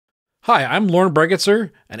Hi, I'm Lauren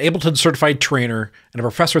Bregetzer, an Ableton certified trainer and a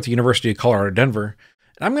professor at the University of Colorado, Denver.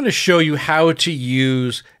 And I'm going to show you how to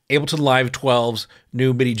use Ableton Live 12's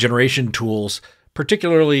new MIDI generation tools,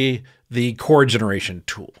 particularly the chord generation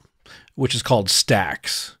tool, which is called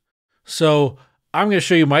Stacks. So I'm going to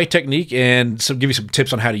show you my technique and give you some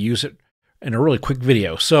tips on how to use it in a really quick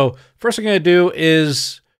video. So first thing I'm going to do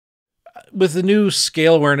is, with the new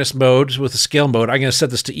scale awareness mode, with the scale mode, I'm going to set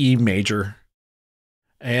this to E major.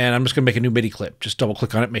 And I'm just going to make a new MIDI clip. Just double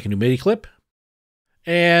click on it, make a new MIDI clip.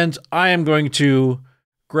 And I am going to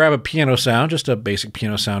grab a piano sound, just a basic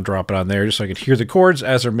piano sound, drop it on there just so I can hear the chords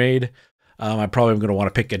as they're made. I probably am going to want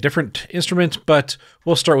to pick a different instrument, but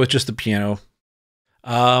we'll start with just the piano.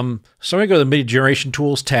 So I'm going to go to the MIDI Generation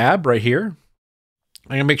Tools tab right here. I'm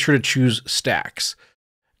going to make sure to choose Stacks.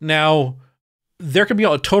 Now, there can be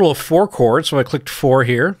a total of 4 chords, so I clicked 4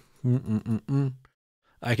 here.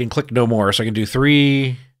 I can click no more, so I can do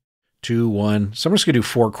 3, 2, 1. So I'm just going to do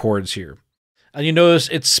 4 chords here. And you notice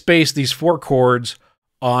it's spaced these 4 chords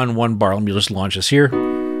on one bar. Let me just launch this here.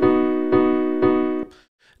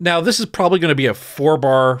 Now, this is probably going to be a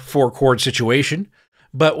 4-bar, 4-chord situation,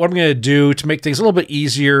 but what I'm going to do to make things a little bit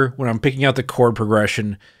easier when I'm picking out the chord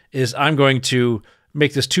progression is I'm going to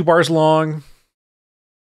make this 2 bars long,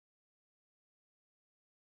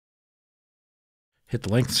 hit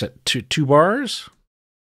the length set to 2 bars,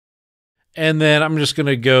 and then I'm just going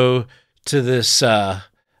to go to this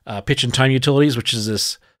pitch and time utilities, which is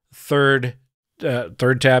this third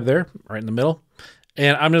tab there, right in the middle.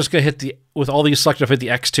 And I'm just going to hit with all these selected, hit the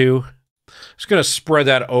X2. Just going to spread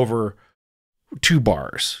that over 2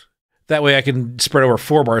 bars. That way I can spread over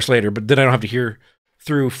 4 bars later, but then I don't have to hear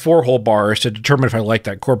through 4 whole bars to determine if I like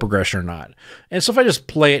that chord progression or not. And so if I just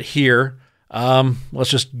play it here, let's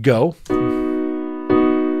just go.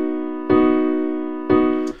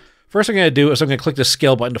 First thing I'm going to do is I'm going to click the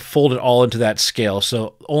scale button to fold it all into that scale,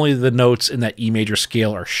 so only the notes in that E major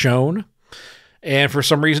scale are shown. And for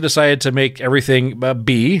some reason decided to make everything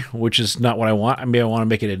B, which is not what I want. I mean, I want to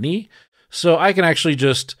make it an E. So I can actually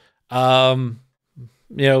just, start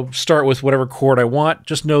with whatever chord I want.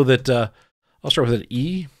 Just know that I'll start with an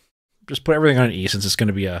E. Just put everything on an E since it's going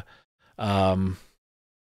to be in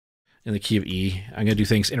the key of E. I'm going to do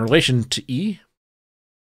things in relation to E.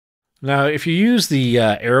 Now, if you use the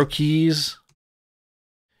arrow keys,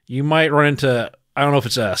 you might run into, I don't know if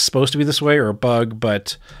it's supposed to be this way or a bug,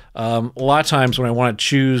 but a lot of times when I want to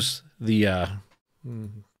choose the,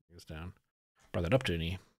 it's down, brought that up to an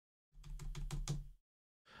E.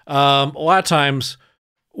 A lot of times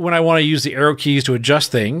when I want to use the arrow keys to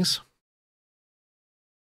adjust things,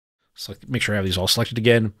 make sure I have these all selected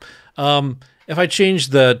again. If I change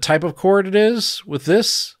the type of chord it is with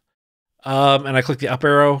this, and I click the up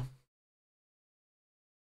arrow,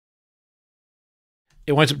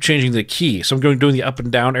 it winds up changing the key. So I'm doing the up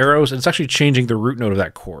and down arrows, and it's actually changing the root note of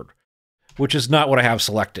that chord, which is not what I have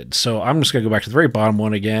selected. So I'm just going to go back to the very bottom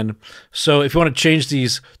one again. So if you want to change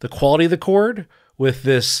the quality of the chord with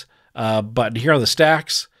this button here on the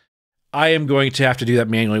stacks, I am going to have to do that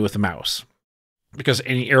manually with the mouse because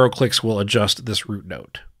any arrow clicks will adjust this root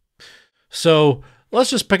note. So let's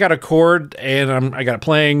just pick out a chord, and I got it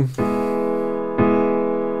playing.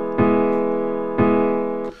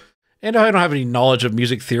 And I don't have any knowledge of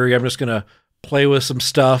music theory. I'm just going to play with some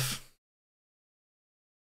stuff.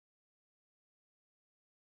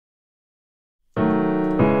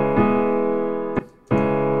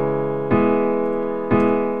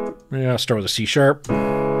 Yeah, I'll start with a C sharp.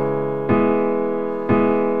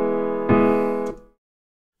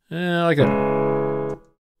 Yeah, I like it.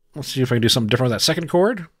 Let's see if I can do something different with that second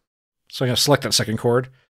chord. So I'm going to select that second chord.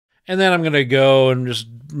 And then I'm going to go and just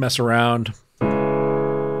mess around.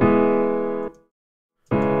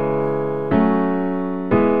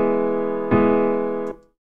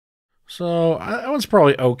 So that one's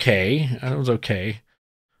probably okay. That one's okay.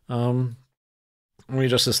 Let me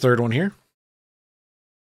adjust this third one here.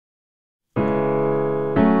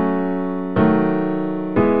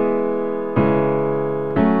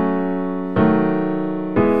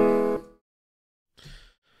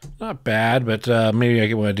 Not bad, but maybe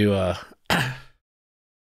I want to do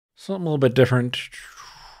something a little bit different.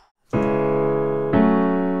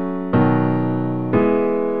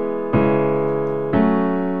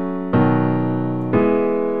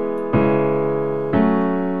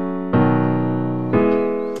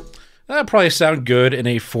 That'd probably sound good in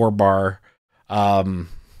a 4-bar,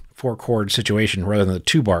 4-chord situation rather than the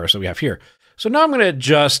 2 bars that we have here. So now I'm going to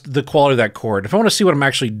adjust the quality of that chord. If I want to see what I'm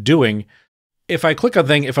actually doing, if I click on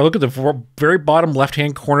thing, if I look at the very bottom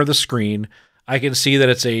left-hand corner of the screen, I can see that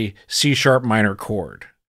it's a C sharp minor chord.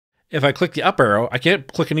 if I click the up arrow, I can't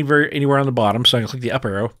click anywhere on the bottom, so I can click the up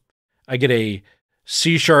arrow. I get a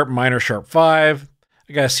C sharp minor sharp 5.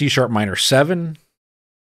 I got a C sharp minor 7.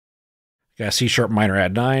 I got a C sharp minor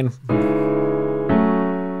add 9.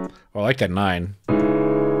 Oh, I like that 9.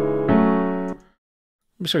 Let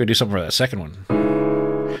me see if I can do something for that second one.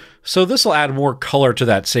 So this will add more color to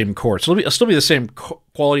that same chord. So it'll still be the same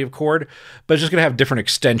quality of chord, but it's just going to have different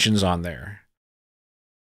extensions on there.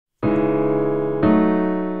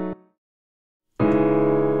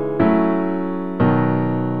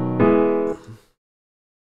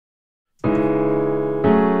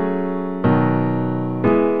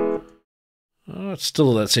 Oh, it's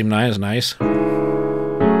still that same 9 is nice. Oh,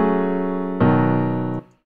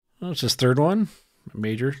 it's this third one.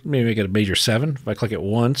 Major, maybe make it a major 7. If I click it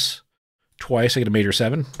once, twice, I get a major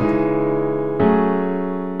 7.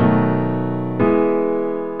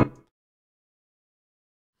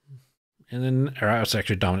 And then, or it's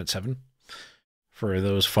actually dominant 7 for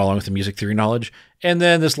those following with the music theory knowledge. And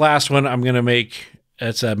then this last one, I'm going to make,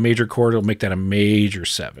 it's a major chord, it'll make that a major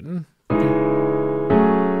 7.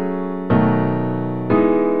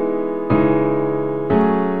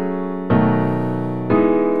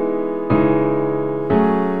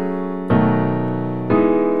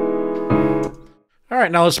 All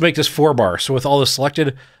right, now let's make this 4-bar. So with all this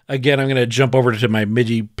selected, again, I'm going to jump over to my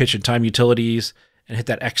MIDI pitch and time utilities and hit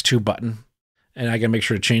that X2 button. And I got to make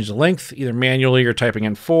sure to change the length, either manually or typing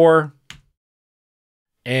in 4.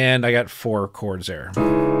 And I got 4 chords there.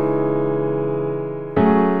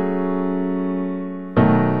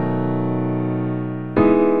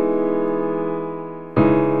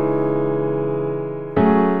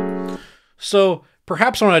 So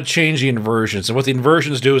perhaps I want to change the inversions. And what the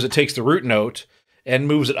inversions do is it takes the root note and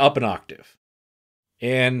moves it up an octave.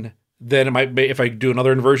 And then it might be, if I do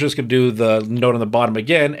another inversion, it's going to do the note on the bottom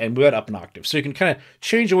again and move it up an octave. So you can kind of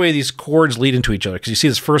change the way these chords lead into each other. Because you see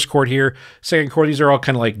this first chord here, second chord, these are all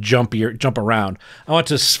kind of like jump around. I want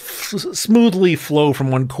to smoothly flow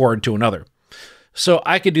from one chord to another. So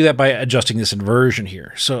I could do that by adjusting this inversion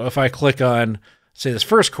here. So if I click on, say, this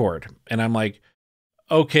first chord, and I'm like,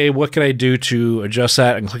 okay, what can I do to adjust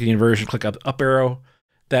that? And click the inversion, click up arrow.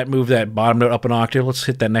 That move that bottom note up an octave. Let's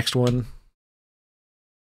hit that next one.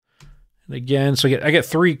 And again, so I get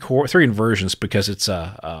three inversions because it's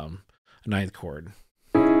a ninth chord.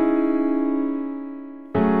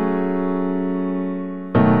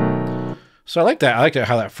 So I like that. I like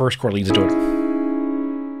how that first chord leads into it.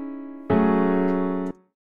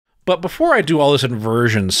 But before I do all this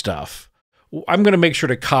inversion stuff, I'm going to make sure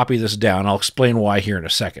to copy this down. I'll explain why here in a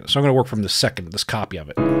second. So I'm going to work from this copy of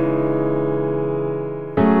it.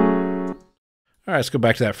 All right, let's go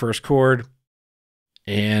back to that first chord,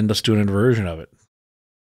 and let's do an inversion of it.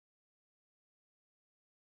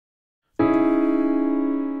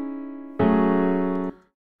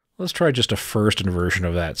 Let's try just a first inversion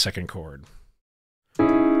of that second chord.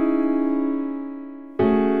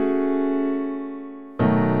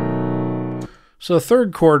 So the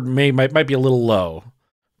third chord might be a little low,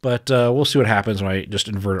 but we'll see what happens when I just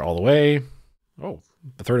invert it all the way. Oh,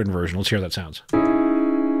 the third inversion. Let's hear how that sounds.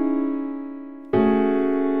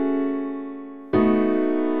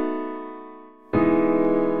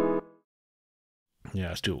 Yeah,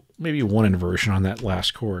 let's do maybe one inversion on that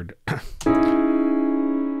last chord.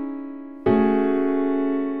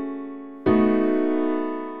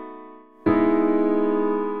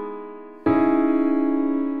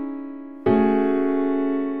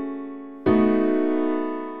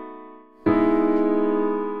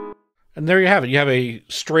 And there you have it. You have a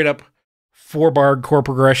straight up 4-bar chord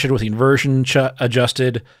progression with the inversion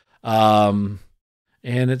adjusted. And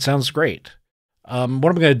it sounds great. What I'm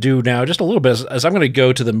going to do now, just a little bit, is I'm going to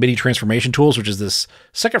go to the MIDI Transformation Tools, which is this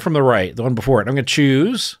second from the right, the one before it. I'm going to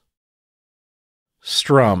choose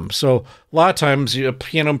strum. So a lot of times a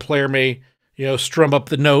piano player may, strum up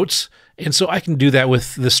the notes. And so I can do that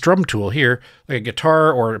with the strum tool here, like a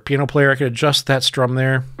guitar or a piano player. I can adjust that strum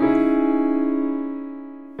there.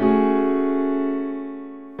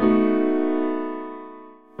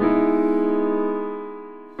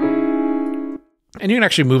 And you can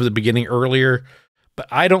actually move the beginning earlier, but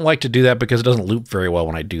I don't like to do that because it doesn't loop very well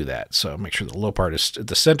when I do that. So make sure the low part is at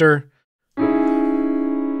the center. And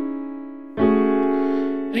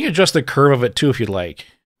you can adjust the curve of it too if you'd like.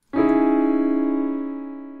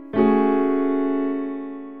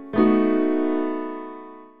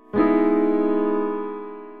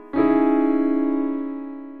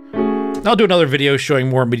 I'll do another video showing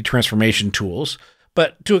more MIDI transformation tools,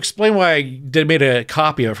 but to explain why I made a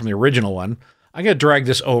copy of it from the original one, I'm going to drag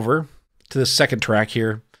this over to the second track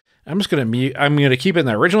here. I'm going to keep it in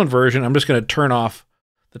the original version. I'm just going to turn off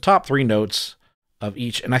the top 3 notes of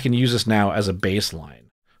each, and I can use this now as a bass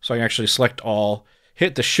line. So I can actually select all,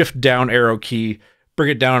 hit the shift down arrow key, bring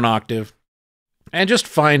it down an octave, and just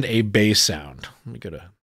find a bass sound. Let me go to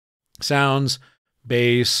sounds,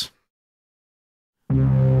 bass,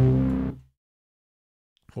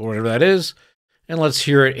 whatever that is, and let's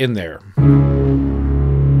hear it in there.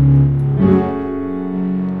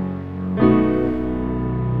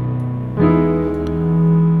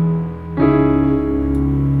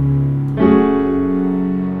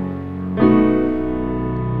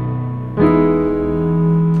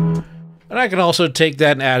 And I can also take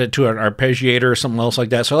that and add it to an arpeggiator or something else like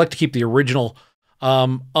that. So I like to keep the original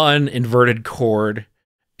uninverted chord,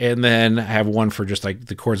 and then I have one for just like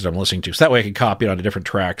the chords that I'm listening to. So that way I can copy it onto different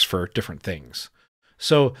tracks for different things.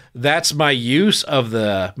 So that's my use of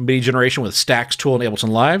the MIDI generation with Stacks tool in Ableton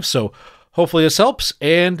Live. So hopefully this helps,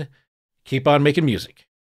 and keep on making music.